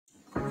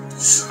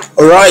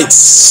Alright,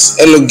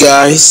 hello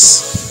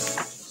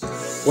guys,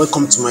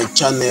 welcome to my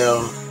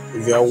channel.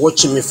 If you are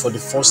watching me for the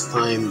first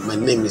time, my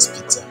name is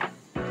Peter.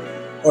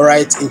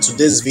 Alright, in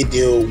today's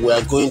video we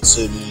are going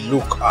to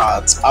look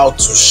at how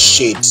to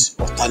shade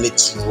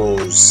alternate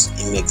rows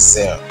in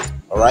Excel.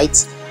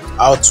 Alright,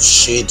 how to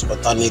shade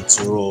alternate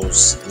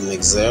rows in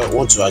Excel. I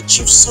want to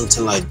achieve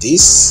something like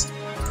this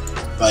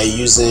by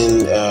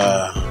using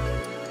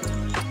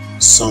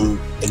some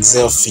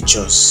Excel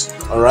features.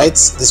 Alright,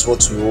 this is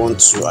what we want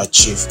to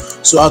achieve.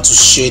 So how to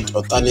shade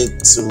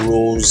alternate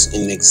rows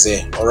in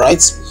Excel.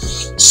 Alright,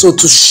 so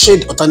to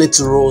shade alternate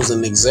rows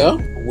in Excel,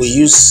 we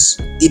use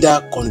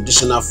either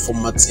conditional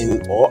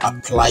formatting or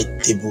apply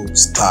table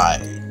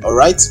style.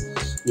 Alright,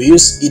 we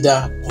use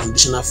either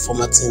conditional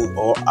formatting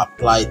or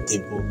apply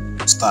table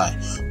style.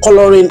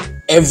 Coloring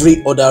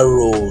every other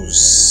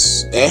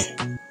rows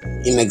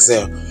in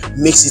Excel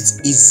makes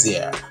it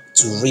easier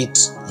to read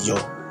your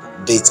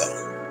data.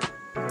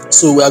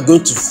 So we are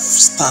going to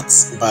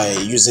start by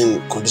using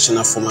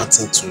conditional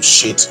formatting to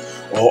shade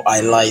or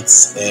highlight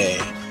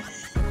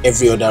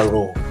every other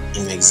row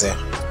in Excel.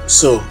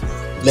 So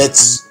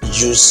let's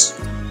use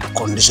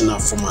conditional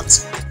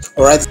formatting.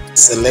 Alright,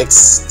 select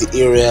the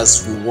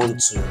areas we want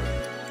to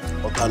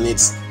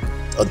alternate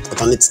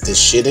the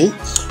shading.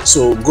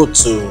 So go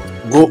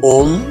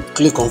home,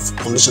 click on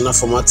conditional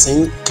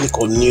formatting, click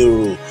on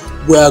new row.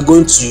 We are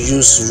going to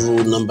use row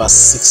number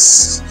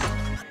 6.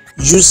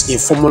 Use a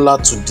formula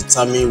to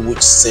determine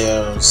which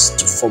cells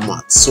to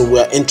format. So we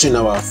are entering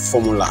our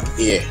formula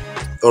here.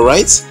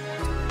 Alright,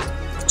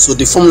 so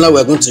the formula we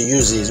are going to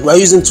use is, we are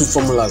using two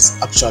formulas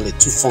actually,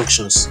 two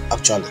functions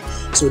actually.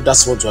 So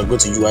that's what we are going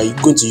to use. We are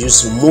going to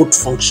use mode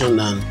function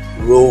and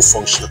row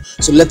function.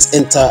 So let's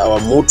enter our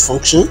mode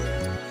function.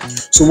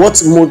 So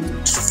what mode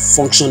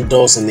function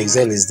does in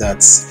Excel is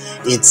that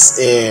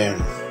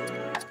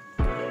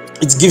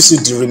it gives you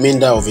the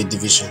remainder of a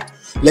division.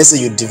 Let's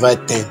say you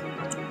divide 10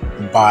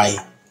 by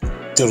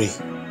 3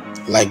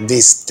 like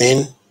this,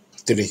 10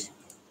 3.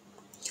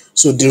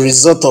 So the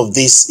result of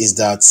this is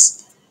that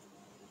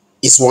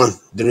is 1.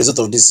 The result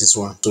of this is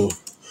 1.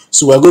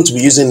 So we're going to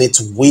be using it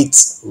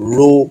with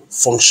row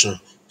function.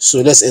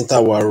 So let's enter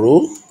our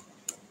row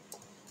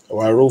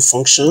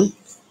function.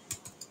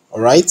 All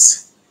right,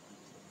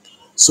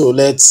 so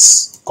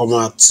let's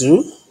comma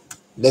 2,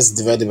 let's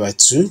divide it by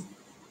 2.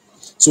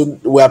 So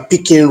we are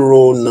picking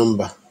row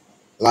number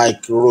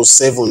like row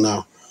 7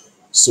 now.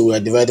 So we are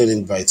dividing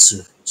it by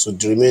 2. So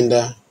the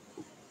remainder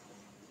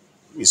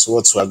is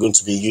what we are going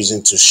to be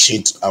using to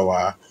shade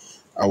our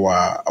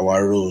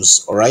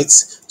rows. All right,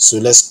 so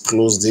let's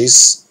close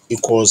this,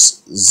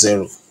 equals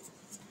 0.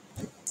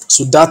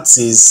 So that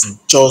is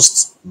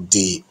just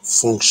the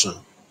function,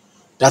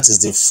 that is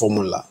the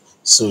formula.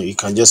 So you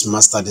can just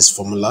master this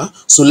formula.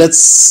 So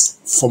let's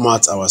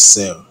format our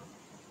cell.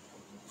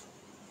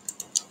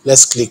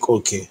 Let's click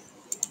OK.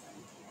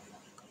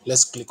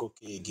 Let's click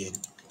OK again.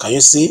 Can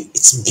you see?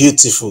 It's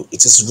beautiful,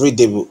 it is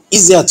readable,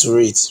 easier to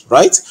read,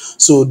 right?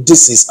 So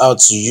this is how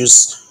to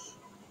use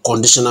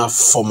conditional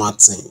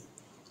formatting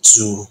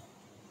to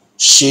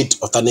shade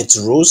alternate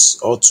rows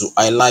or to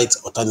highlight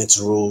alternate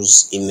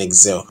rows in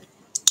Excel.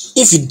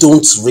 If you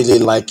don't really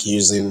like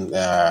using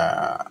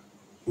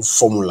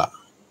formula,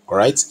 all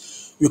right,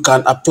 you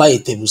can apply a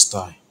table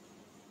style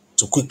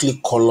to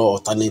quickly color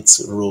alternate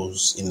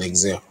rows in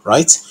Excel,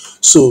 right?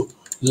 So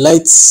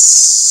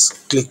let's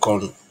click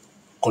on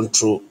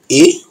Ctrl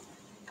A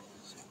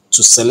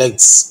to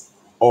select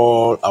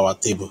all our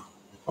table,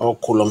 all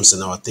columns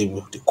in our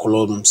table, the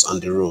columns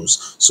and the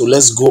rows. So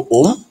let's go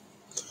home,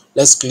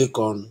 let's click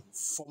on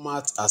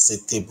format as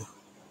a table.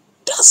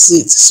 That's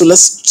it. So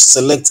let's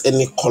select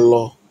any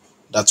color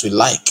that we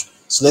like.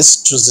 So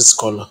let's choose this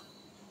color.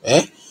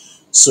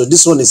 So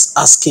this one is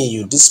asking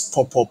you, this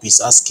pop-up is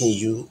asking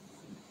you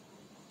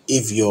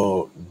if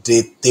your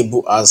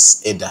table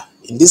has header.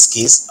 In this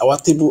case, our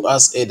table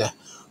has header.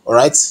 All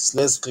right, so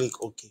let's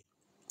click OK.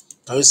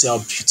 Can you see how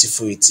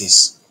beautiful it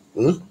is?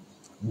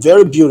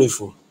 Very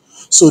beautiful.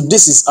 So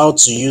this is how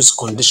to use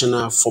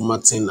conditional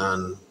formatting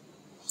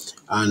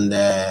and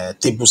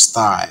table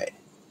style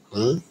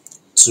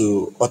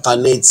to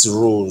alternate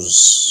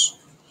rows,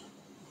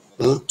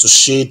 to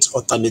shade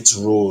alternate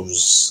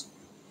rows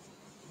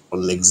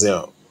on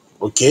Excel.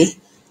 Okay,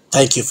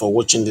 thank you for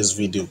watching this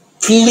video.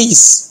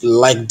 Please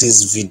like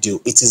this video,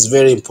 it is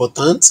very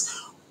important.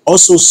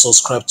 Also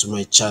subscribe to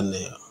my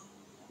channel.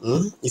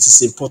 It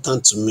is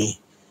important to me.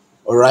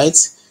 All right,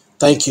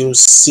 thank you,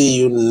 see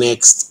you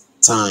next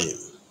time.